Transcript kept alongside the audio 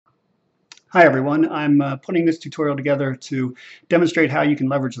Hi everyone, I'm putting this tutorial together to demonstrate how you can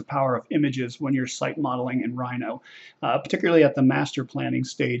leverage the power of images when you're site modeling in Rhino, particularly at the master planning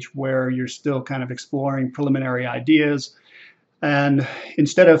stage where you're still kind of exploring preliminary ideas. And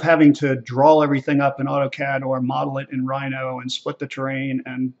instead of having to draw everything up in AutoCAD or model it in Rhino and split the terrain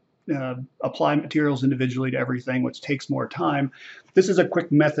and apply materials individually to everything, which takes more time, this is a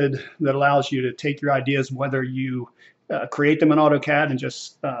quick method that allows you to take your ideas, whether you create them in AutoCAD and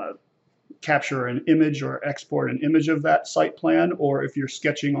just capture an image or export an image of that site plan, or if you're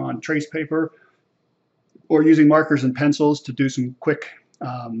sketching on trace paper or using markers and pencils to do some quick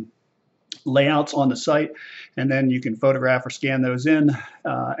layouts on the site, and then you can photograph or scan those in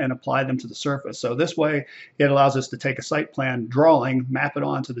and apply them to the surface. So this way it allows us to take a site plan drawing, map it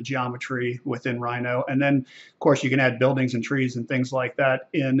onto the geometry within Rhino, and then of course you can add buildings and trees and things like that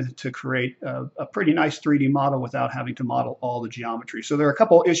in to create a pretty nice 3D model without having to model all the geometry. So there are a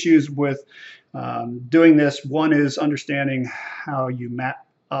couple issues with doing this. One is understanding how you map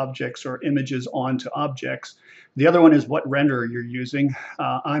objects or images onto objects. The other one is what renderer you're using.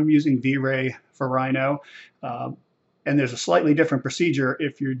 I'm using V-Ray for Rhino, and there's a slightly different procedure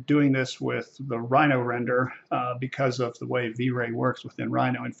if you're doing this with the Rhino render because of the way V-Ray works within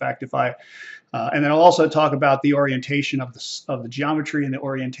Rhino. In fact, and then I'll also talk about the orientation of the geometry and the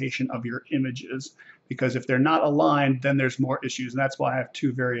orientation of your images, because if they're not aligned, then there's more issues, and that's why I have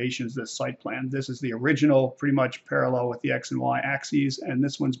two variations of this site plan. This is the original, pretty much parallel with the X and Y axes, and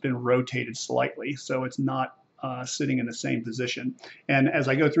this one's been rotated slightly, so it's not sitting in the same position. And as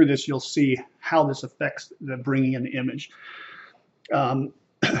I go through this, you'll see how this affects the bringing in the image.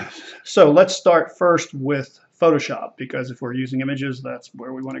 So let's start first with Photoshop, because if we're using images, that's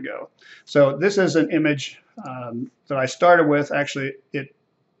where we want to go. So this is an image that I started with. Actually,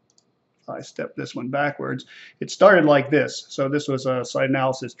 I stepped this one backwards. It started like this. So this was a site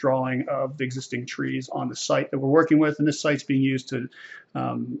analysis drawing of the existing trees on the site that we're working with, and this site's being used to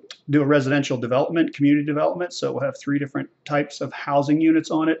do a residential development, community development. So we'll have 3 different types of housing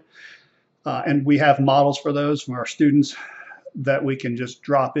units on it, and we have models for those from our students that we can just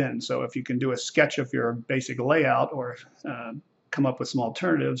drop in. So if you can do a sketch of your basic layout or come up with some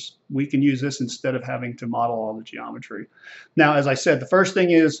alternatives, we can use this instead of having to model all the geometry. Now, as I said, the first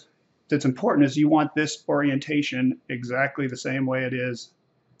thing that's important is you want this orientation exactly the same way it is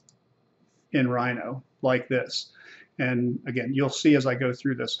in Rhino, like this. And again, you'll see as I go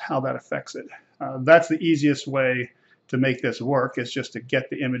through this how that affects it. That's the easiest way to make this work, is just to get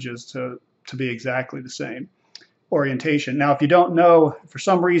the images to be exactly the same orientation. Now, if you don't know, for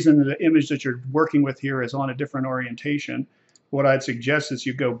some reason the image that you're working with here is on a different orientation, what I'd suggest is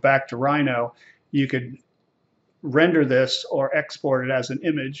you go back to Rhino. You could render this or export it as an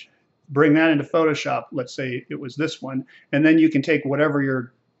image, bring that into Photoshop, let's say it was this one, and then you can take whatever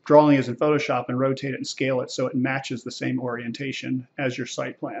your drawing is in Photoshop and rotate it and scale it so it matches the same orientation as your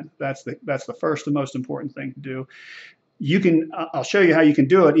site plan. That's the first and most important thing to do. I'll show you how you can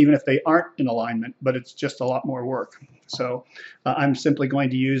do it even if they aren't in alignment, but it's just a lot more work. So I'm simply going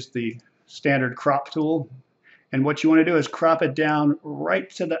to use the standard crop tool, and what you want to do is crop it down right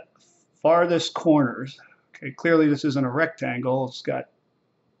to the farthest corners. Okay, clearly this isn't a rectangle, it's got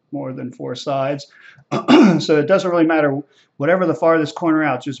more than 4 sides. So it doesn't really matter. Whatever the farthest corner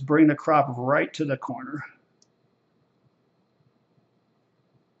out, just bring the crop right to the corner.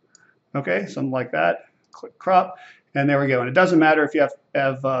 Okay, something like that. Click crop, and there we go. And it doesn't matter if you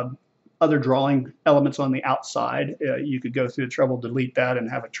have other drawing elements on the outside. You could go through the trouble, delete that,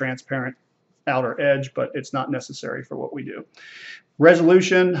 and have a transparent outer edge, but it's not necessary for what we do.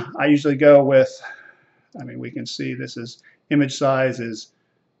 Resolution, I usually go with, we can see this is image size is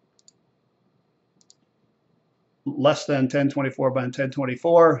less than 1024 by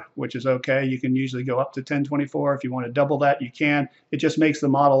 1024, which is okay. You can usually go up to 1024. If you want to double that, you can. It just makes the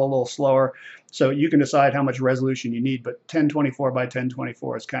model a little slower. So you can decide how much resolution you need, but 1024 by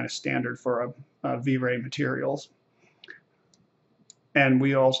 1024 is kind of standard for V-Ray materials. And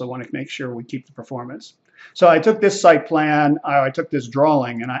we also want to make sure we keep the performance. So I took this site plan, I took this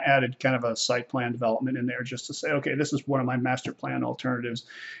drawing, and I added kind of a site plan development in there just to say, okay, this is one of my master plan alternatives,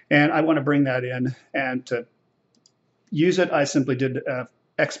 and I want to bring that in. And to use it, I simply did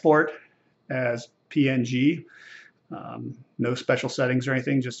export as PNG. No special settings or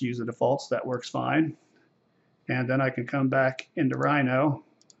anything, just use the defaults. That works fine. And then I can come back into Rhino.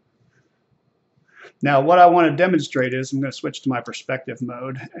 Now, what I want to demonstrate is I'm going to switch to my perspective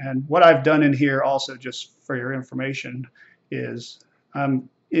mode. And what I've done in here also, just for your information, is I'm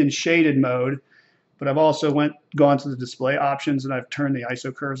in shaded mode, but I've also gone to the display options and I've turned the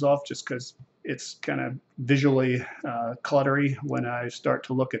ISO curves off just because it's kind of visually cluttery when I start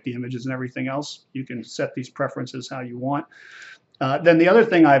to look at the images and everything else. You can set these preferences how you want. Then the other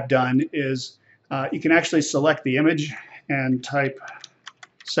thing I've done is you can actually select the image and type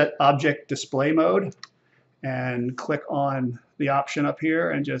set object display mode and click on the option up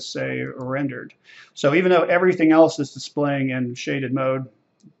here and just say rendered. So even though everything else is displaying in shaded mode,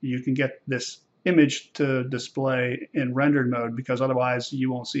 you can get this image to display in rendered mode, because otherwise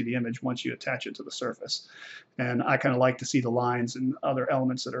you won't see the image once you attach it to the surface. And I kind of like to see the lines and other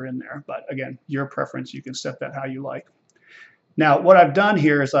elements that are in there. But again, your preference, you can set that how you like. Now, what I've done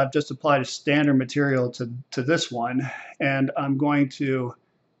here is I've just applied a standard material to this one, and I'm going to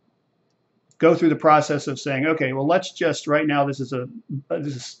go through the process of saying, okay, well, let's just, right now, this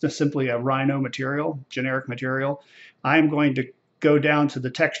is simply a Rhino material, generic material. I'm going to go down to the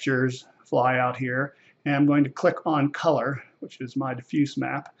textures fly out here, and I'm going to click on color, which is my diffuse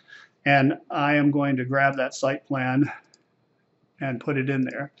map, and I am going to grab that site plan and put it in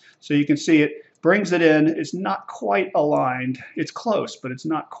there. So you can see it brings it in. It's not quite aligned. It's close, but it's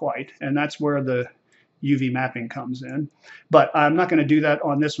not quite, and that's where the UV mapping comes in. But I'm not going to do that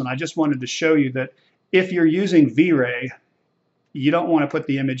on this one. I just wanted to show you that if you're using V-Ray, you don't want to put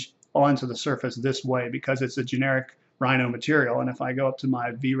the image onto the surface this way, because it's a generic Rhino material. And if I go up to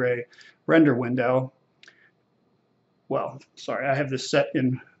my V-Ray render window, well, sorry, I have this set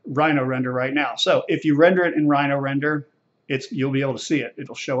in Rhino render right now. So if you render it in Rhino render, you'll be able to see it.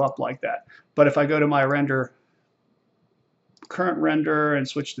 It'll show up like that. But if I go to my render, current render, and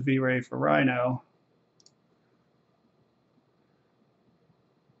switch to V-Ray for Rhino,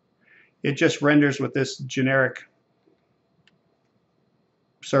 it just renders with this generic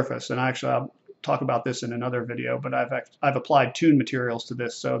surface. And actually, I'll talk about this in another video, but I've applied tune materials to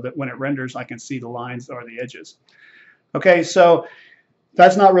this so that when it renders, I can see the lines or the edges. Okay, so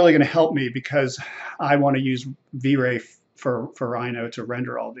that's not really going to help me, because I want to use V-Ray for Rhino to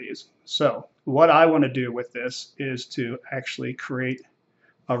render all these. So what I want to do with this is to actually create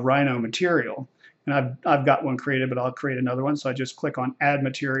a Rhino material. And I've got one created, but I'll create another one. So I just click on add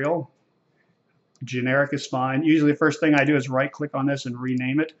material. Generic is fine. Usually the first thing I do is right click on this and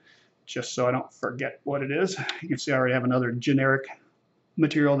rename it, just so I don't forget what it is. You can see I already have another generic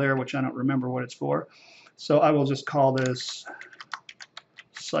material there, which I don't remember what it's for. So I will just call this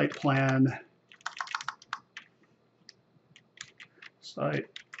site plan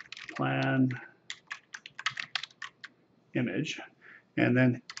image, and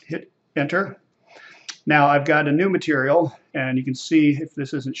then hit enter. Now I've got a new material, and you can see, if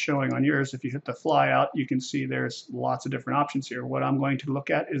this isn't showing on yours, if you hit the fly out, you can see there's lots of different options here. What I'm going to look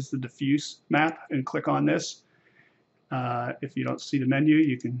at is the diffuse map and click on this. If you don't see the menu,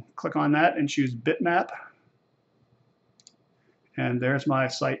 you can click on that and choose bitmap. And there's my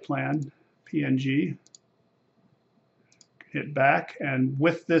site plan PNG. Hit back, and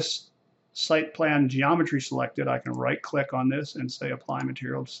with this site plan geometry selected, I can right click on this and say apply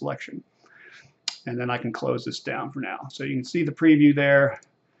material to selection. And then I can close this down for now. So you can see the preview there.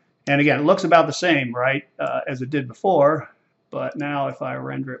 And again, it looks about the same, right, as it did before. But now if I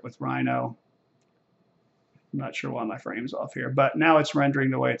render it with Rhino, I'm not sure why my frame's off here, but now it's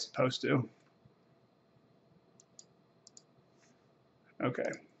rendering the way it's supposed to.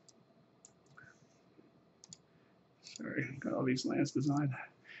 Okay. Sorry, got all these lands designed.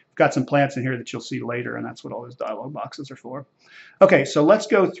 I've got some plants in here that you'll see later, and that's what all those dialog boxes are for. Okay, so let's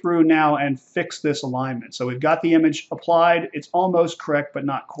go through now and fix this alignment. So we've got the image applied. It's almost correct, but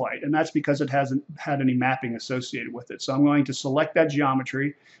not quite. And that's because it hasn't had any mapping associated with it. So I'm going to select that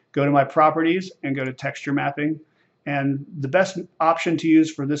geometry, go to my properties, and go to texture mapping. And the best option to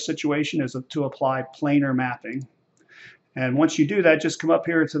use for this situation is to apply planar mapping. And once you do that, just come up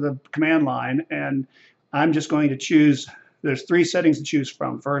here to the command line, and I'm just going to choose, there's 3 settings to choose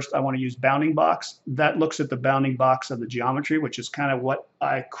from. First, I want to use bounding box. That looks at the bounding box of the geometry, which is kind of what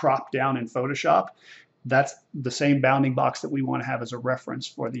I cropped down in Photoshop. That's the same bounding box that we want to have as a reference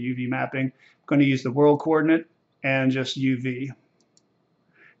for the UV mapping. I'm going to use the world coordinate and just UV.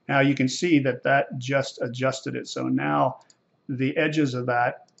 Now you can see that that just adjusted it. So now the edges of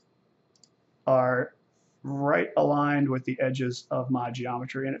that are right aligned with the edges of my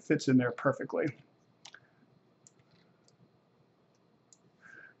geometry, and it fits in there perfectly.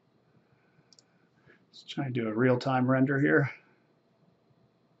 Let's try and do a real-time render here.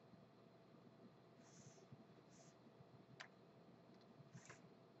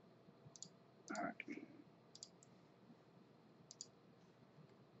 All right.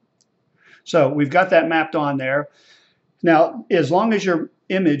 So we've got that mapped on there. Now, as long as your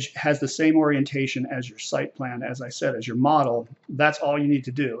image has the same orientation as your site plan, as I said, as your model, that's all you need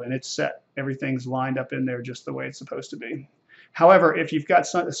to do, and it's set. everything's lined up in there just the way it's supposed to be. However, if you've got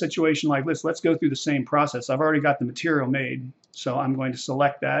a situation like this, let's go through the same process. I've already got the material made, so I'm going to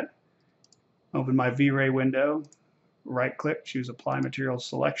select that, open my V-Ray window, right-click, choose Apply Material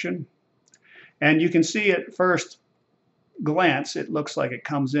Selection, and you can see at first glance, it looks like it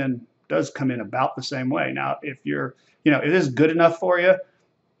does come in about the same way. Now, if it is good enough for you,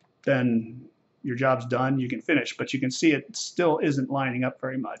 then your job's done, you can finish, but you can see it still isn't lining up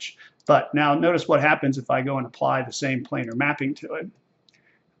very much. But now notice what happens if I go and apply the same planar mapping to it.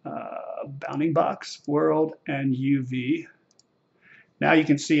 Bounding box, world, and UV. Now you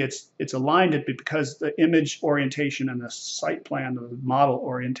can see it's aligned it because the image orientation and the site plan, the model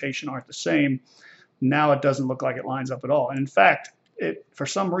orientation aren't the same. Now it doesn't look like it lines up at all. And in fact, for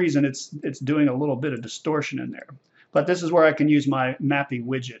some reason, it's doing a little bit of distortion in there. But this is where I can use my mapping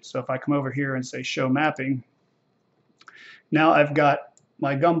widget. So if I come over here and say show mapping, now I've got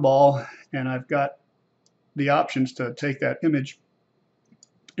my gumball and I've got the options to take that image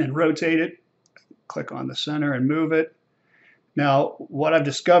and rotate it, click on the center and move it. Now what I've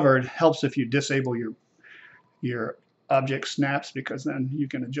discovered helps if you disable your object snaps, because then you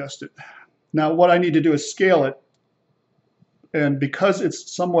can adjust it. Now what I need to do is scale it, and because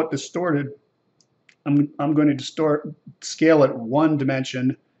it's somewhat distorted, I'm going to scale it one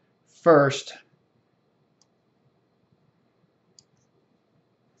dimension first,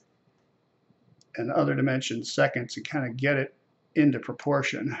 and the other dimension second, to kind of get it into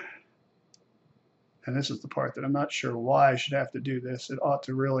proportion. And this is the part that I'm not sure why I should have to do this. It ought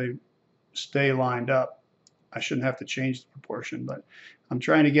to really stay lined up. I shouldn't have to change the proportion, but I'm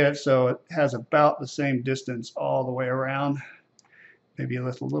trying to get it so it has about the same distance all the way around. Maybe a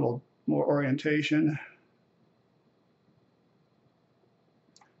little more orientation.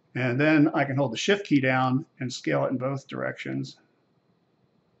 And then I can hold the shift key down and scale it in both directions.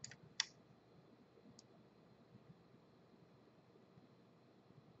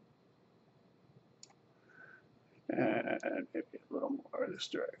 And maybe a little more this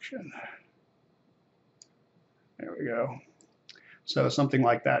direction. There we go. So something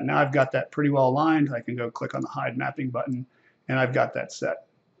like that. Now I've got that pretty well aligned. I can go click on the hide mapping button, and I've got that set.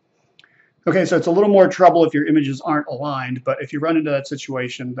 Okay, so it's a little more trouble if your images aren't aligned, but if you run into that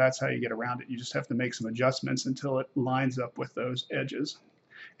situation, that's how you get around it. You just have to make some adjustments until it lines up with those edges.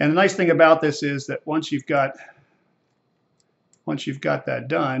 And the nice thing about this is that once you've got that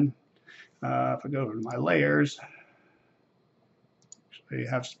done, if I go over to my layers, you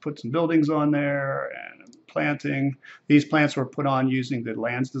have to put some buildings on there and planting. These plants were put on using the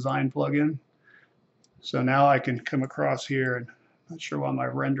Lands Design plugin. So now I can come across here, and I'm not sure why my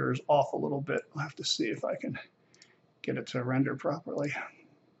render is off a little bit. I'll have to see if I can get it to render properly.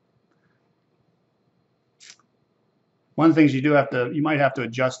 One of the things you might have to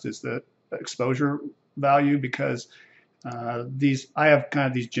adjust is the exposure value, because I have kind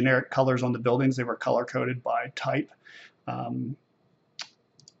of these generic colors on the buildings. They were color coded by type.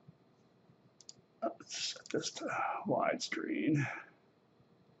 Let's set this to widescreen.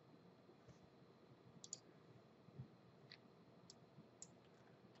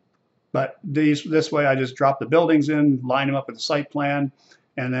 But this way I just drop the buildings in, line them up with the site plan,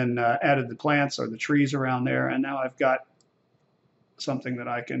 and then added the plants or the trees around there, and now I've got something that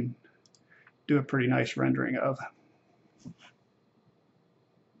I can do a pretty nice rendering of.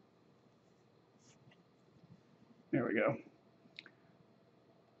 There we go.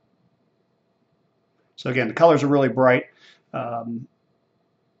 So again, the colors are really bright,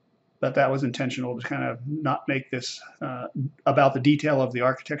 but that was intentional to kind of not make this about the detail of the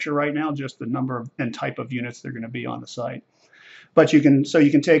architecture right now, just the number and type of units they're going to be on the site. But you can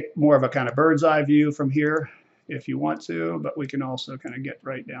take more of a kind of bird's eye view from here if you want to, but we can also kind of get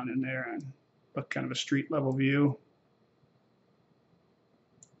right down in there and look kind of a street level view.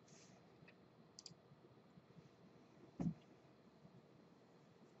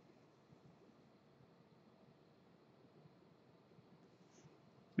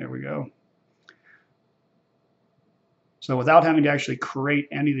 There we go. So without having to actually create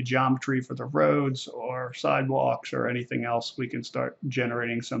any of the geometry for the roads or sidewalks or anything else, we can start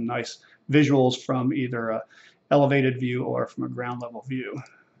generating some nice visuals from either a elevated view or from a ground level view.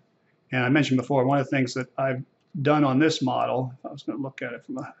 And I mentioned before, one of the things that I've done on this model, if I was going to look at it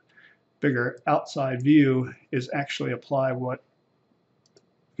from a bigger outside view, is actually apply what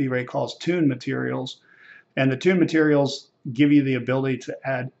V-Ray calls tune materials. And the tune materials give you the ability to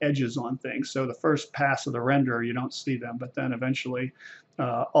add edges on things. So the first pass of the render, you don't see them, but then eventually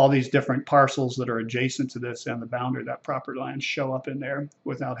all these different parcels that are adjacent to this and the boundary, that property line, show up in there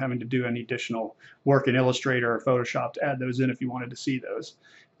without having to do any additional work in Illustrator or Photoshop to add those in if you wanted to see those.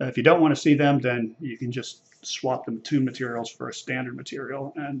 If you don't want to see them, then you can just swap them two materials for a standard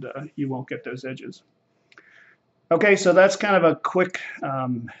material, and you won't get those edges. Okay, so that's kind of a quick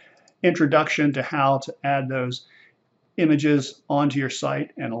introduction to how to add those images onto your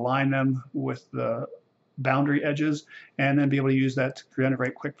site and align them with the boundary edges, and then be able to use that to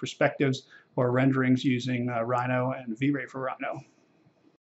generate quick perspectives or renderings using Rhino and V-Ray for Rhino.